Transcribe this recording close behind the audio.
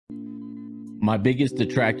My biggest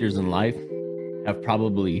detractors in life have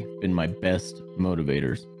probably been my best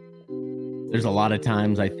motivators. There's a lot of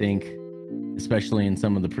times I think, especially in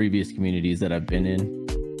some of the previous communities that I've been in,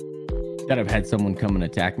 that I've had someone come and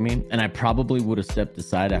attack me, and I probably would have stepped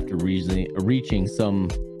aside after reaching some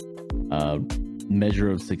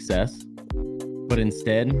measure of success. But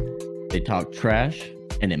instead, they talked trash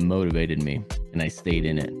and it motivated me, and I stayed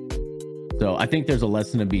in it. So I think there's a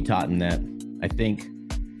lesson to be taught in that. I think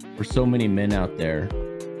for so many men out there,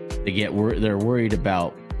 they're worried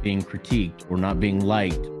about being critiqued or not being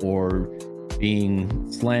liked or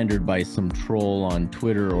being slandered by some troll on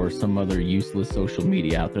Twitter or some other useless social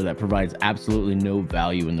media out there that provides absolutely no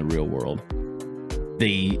value in the real world.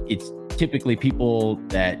 It's typically people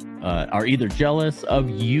that are either jealous of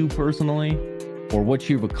you personally or what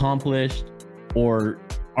you've accomplished, or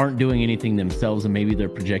aren't doing anything themselves, and maybe they're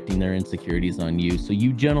projecting their insecurities on you. So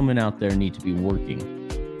you gentlemen out there need to be working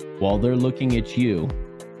while they're looking at you,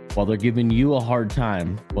 while they're giving you a hard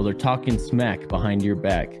time, while they're talking smack behind your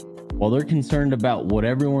back, while they're concerned about what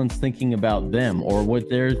everyone's thinking about them or what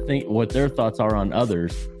their thoughts are on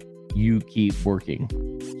others. You keep working,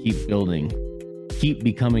 keep building, keep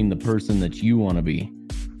becoming the person that you want to be.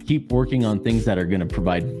 Keep working on things that are going to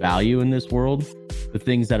provide value in this world, the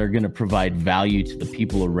things that are going to provide value to the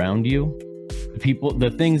people around you,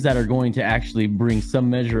 the things that are going to actually bring some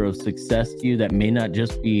measure of success to you that may not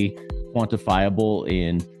just be quantifiable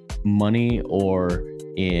in money or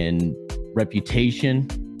in reputation,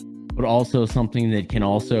 but also something that can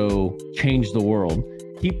also change the world.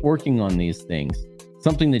 Keep working on these things,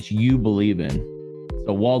 something that you believe in.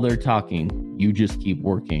 So while they're talking, you just keep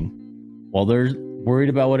working. While they're worried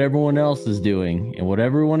about what everyone else is doing and what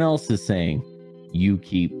everyone else is saying, you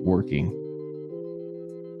keep working.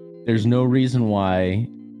 There's no reason why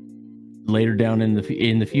later down in the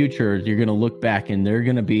future you're going to look back and they're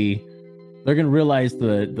going to realize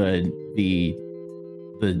the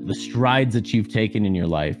strides that you've taken in your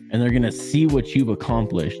life, and they're going to see what you've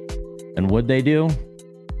accomplished. And what they do,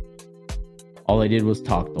 all they did was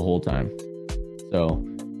talk the whole time. So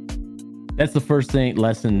that's the first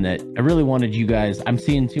lesson that I really wanted you guys. I'm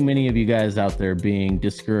seeing too many of you guys out there being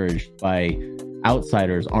discouraged by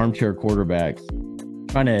outsiders, armchair quarterbacks,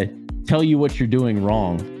 trying to tell you what you're doing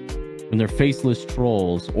wrong when they're faceless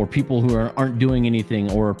trolls or people who aren't doing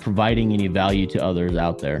anything or providing any value to others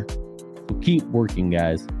out there. So keep working,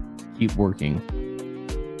 guys. Keep working.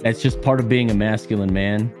 That's just part of being a masculine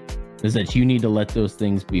man, is that you need to let those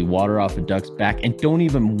things be water off a duck's back, and don't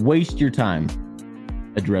even waste your time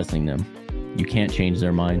addressing them. You can't change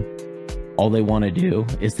their mind. All they want to do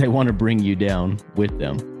is they want to bring you down with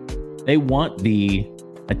them. They want the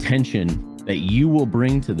attention that you will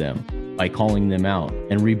bring to them by calling them out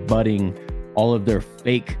and rebutting all of their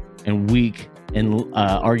fake and weak and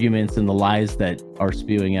arguments and the lies that are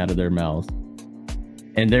spewing out of their mouths.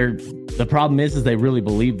 And the problem is they really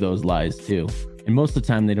believe those lies too. And most of the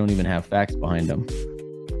time they don't even have facts behind them.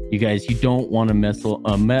 You guys, you don't want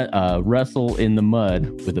to wrestle in the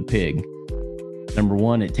mud with a pig. Number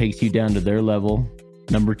one, it takes you down to their level.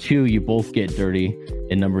 Number two, you both get dirty.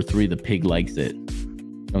 And number three, the pig likes it.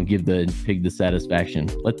 Don't give the pig the satisfaction.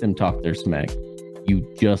 Let them talk their smack.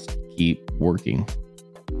 You just keep working.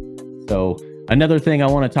 So another thing I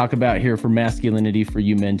want to talk about here for masculinity for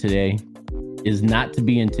you men today is not to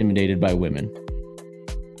be intimidated by women.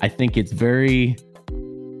 I think it's very,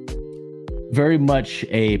 very much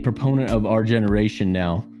a proponent of our generation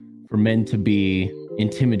now for men to be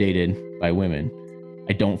intimidated by women.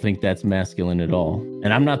 I don't think that's masculine at all.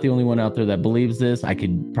 And I'm not the only one out there that believes this. I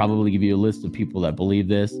could probably give you a list of people that believe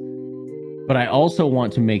this. But I also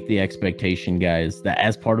want to make the expectation, guys, that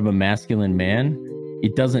as part of a masculine man,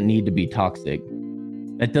 it doesn't need to be toxic.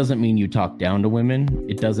 That doesn't mean you talk down to women.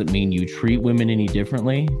 It doesn't mean you treat women any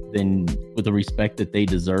differently than with the respect that they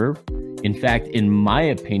deserve. In fact, in my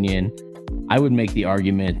opinion, I would make the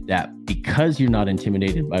argument that because you're not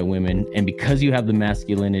intimidated by women and because you have the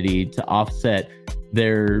masculinity to offset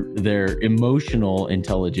their emotional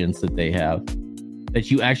intelligence that they have, that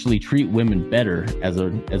you actually treat women better as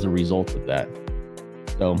a result of that.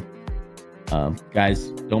 So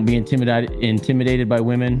guys, don't be intimidated by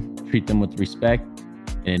women. Treat them with respect,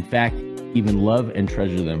 and in fact even love and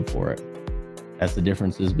treasure them for it. That's the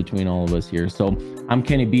differences between all of us here. So I'm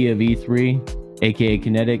Kenny B of E3 aka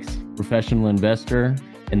KNTX, professional investor,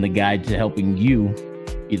 and the guide to helping you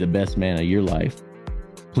be the best man of your life.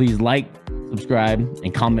 Please like, subscribe,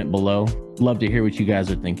 and comment below. Love to hear what you guys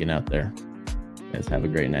are thinking out there. Guys, have a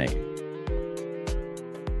great night.